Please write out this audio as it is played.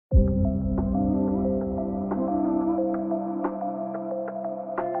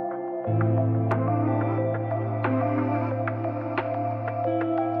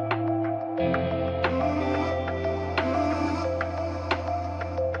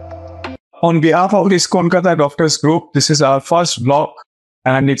On behalf of this Kolkata Doctors Group, this is our first vlog,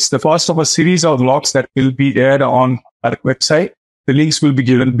 and it's the first of a series of vlogs that will be aired on our website. The links will be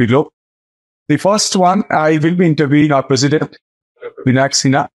given below. The first one, I will be interviewing our president, Binayak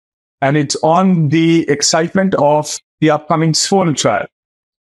Sinha, and it's on the excitement of the upcoming SWOL trial.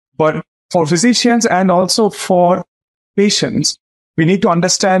 But for physicians and also for patients, we need to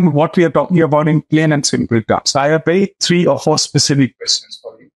understand what we are talking about in plain and simple terms. I have 3 or 4 specific questions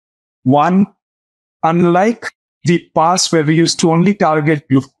for you. One, unlike the past where we used to only target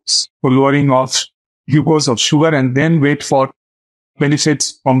glucose for lowering of glucose of sugar and then wait for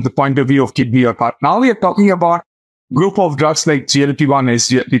benefits from the point of view of kidney or heart. Now we are talking about group of drugs like GLP-1 and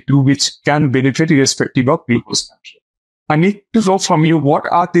SGLT-2, which can benefit irrespective of glucose control. I need to know from you,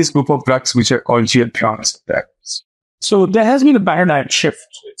 what are these group of drugs which are called GLP-1s? So there has been a paradigm shift.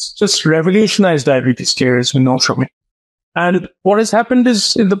 It's just revolutionized diabetes care, as we know from it. And what has happened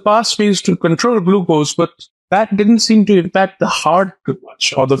is, in the past, we used to control glucose, but that didn't seem to impact the heart too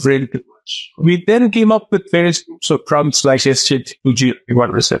much or the brain too much. We then came up with various groups of drugs like SGLT2,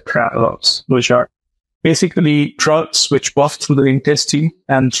 GLP-1 receptor analogs, which are basically drugs which buff through the intestine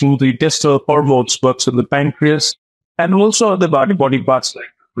and through the intestinal hormones, works in the pancreas, and also other body parts like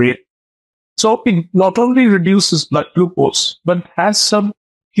the brain. So it not only reduces blood glucose, but has some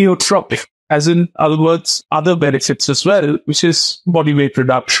pleiotropic, as in other words, other benefits as well, which is body weight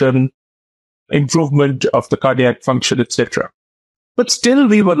reduction, improvement of the cardiac function, etc. But still,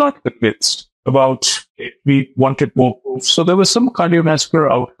 we were not convinced about it. We wanted more proof. So there were some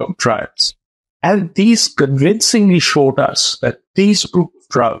cardiovascular outcome trials. And these convincingly showed us that these group of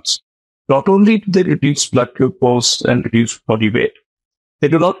drugs, not only do they reduce blood glucose and reduce body weight, they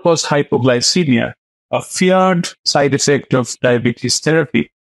do not cause hypoglycemia, a feared side effect of diabetes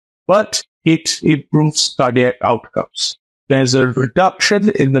therapy, but it improves cardiac outcomes. There's a reduction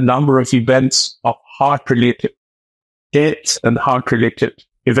in the number of events of heart-related deaths and heart-related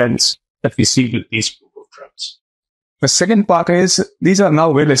events that we see with these group of drugs. The second part is, these are now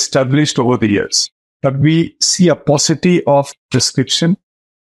well established over the years, but we see a paucity of prescription.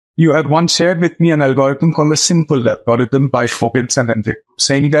 You had once shared with me an algorithm called the simple algorithm by Forbes and Hendrick,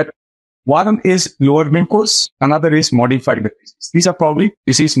 saying that one is lower glucose, another is modified disease. These are probably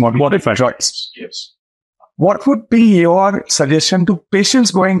disease-modified drugs. Yes. What would be your suggestion to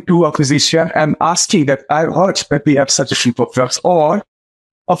patients going to a physician and asking that, I've heard that we have such a group of drugs, or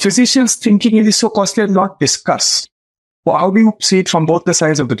a physician's thinking it is so costly and not discussed? Well, how do you see it from both the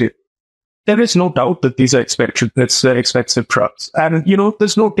sides of the table? There is no doubt that these are expensive drugs. And,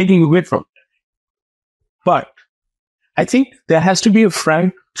 there's no taking away from it. But I think there has to be a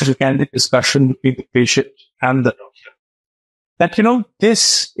frank and candid discussion between the patient and the doctor. That,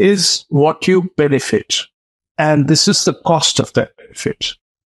 this is what you benefit. And this is the cost of that benefit.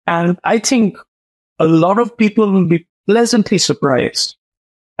 And I think a lot of people will be pleasantly surprised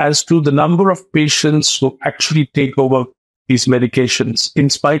as to the number of patients who actually take over these medications in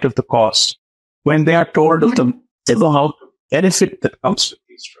spite of the cost when they are told of the benefit that comes with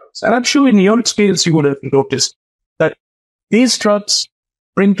these drugs. And I'm sure in your experience, you would have noticed that these drugs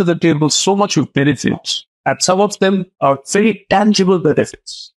bring to the table so much of benefits, and some of them are very tangible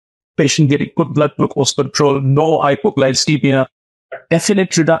benefits. Patient getting good blood glucose control, no hypoglycemia,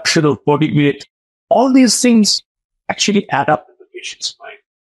 definite reduction of body weight. All these things actually add up in the patient's mind.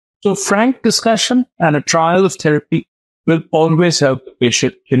 So frank discussion and a trial of therapy will always help the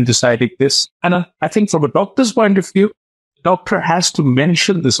patient in deciding this. And I think from a doctor's point of view, the doctor has to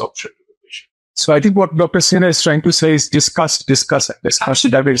mention this option to the patient. So I think what Dr. Sinha is trying to say is discuss.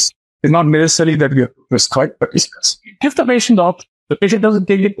 That is, it's not necessarily that we have to prescribe, but discuss. Give the patient the option. The patient doesn't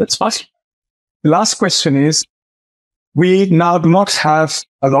take it, that's fine. The last question is, we now do not have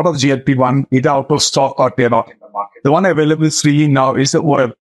a lot of GLP-1 either out of stock or they're not in the market. The one available freely now is the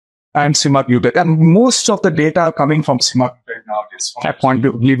oral and Semaglutide. And most of the data are coming from Semaglutide nowadays, from that point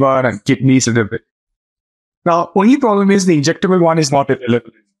of view, liver and kidneys and everything. Now, only problem is the injectable one is not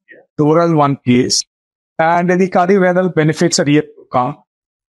available in India. The oral one is. And the cardiovascular benefits are yet to come.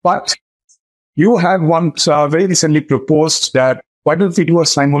 But you have once very recently proposed that why don't we do a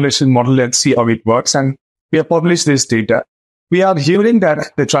simulation model and see how it works? And we have published this data. We are hearing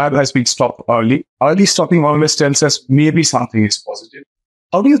that the trial has been stopped early. Early stopping always tells us maybe something is positive.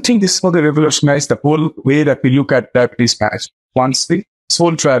 How do you think this will revolutionize the whole way that we look at diabetes management once the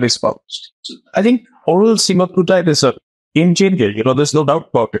SWOL trial is published? So I think oral semaglutide is a game changer. There's no doubt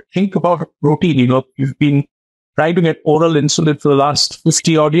about it. Think about protein. You've been trying to get oral insulin for the last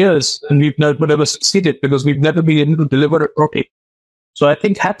 50 odd years, and we've never succeeded because we've never been able to deliver a protein. So I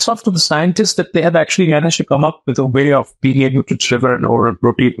think hats off to the scientists that they have actually managed to come up with a way of being able to deliver an oral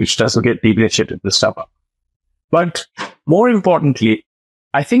protein which doesn't get degraded in the stomach. But more importantly,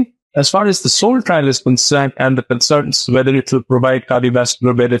 I think as far as the SOUL trial is concerned and the concerns whether it will provide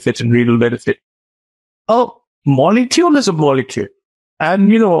cardiovascular benefit and renal benefit, a molecule is a molecule.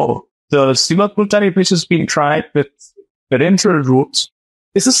 And, the semaglutide which has been tried with parenteral routes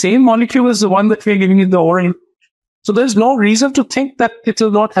is the same molecule as the one that we're giving in the oral. So there's no reason to think that it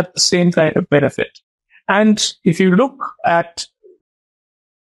will not have the same kind of benefit. And if you look at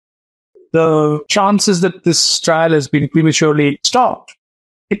the chances that this trial has been prematurely stopped,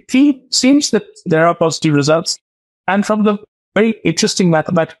 it seems that there are positive results. And from the very interesting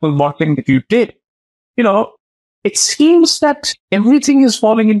mathematical modeling that you did, it seems that everything is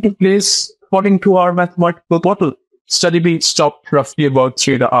falling into place according to our mathematical model. Study being stopped roughly about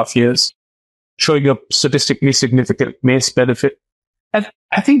 3.5 years, showing a statistically significant MACE benefit. And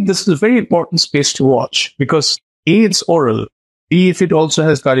I think this is a very important space to watch because A, it's oral, B, if it also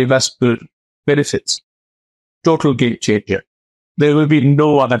has cardiovascular benefits, total game changer. There will be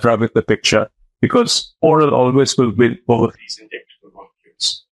no other drug in the picture because oral always will win over these injectable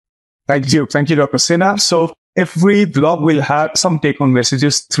molecules. Thank you. Thank you, Dr. Sinha. So every blog will have some take-home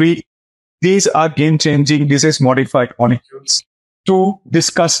messages. 3, these are game-changing disease-modified molecules. 2,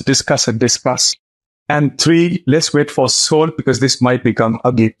 discuss. And 3, let's wait for SOUL because this might become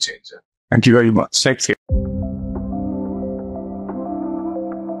a game changer. Thank you very much. Thank you.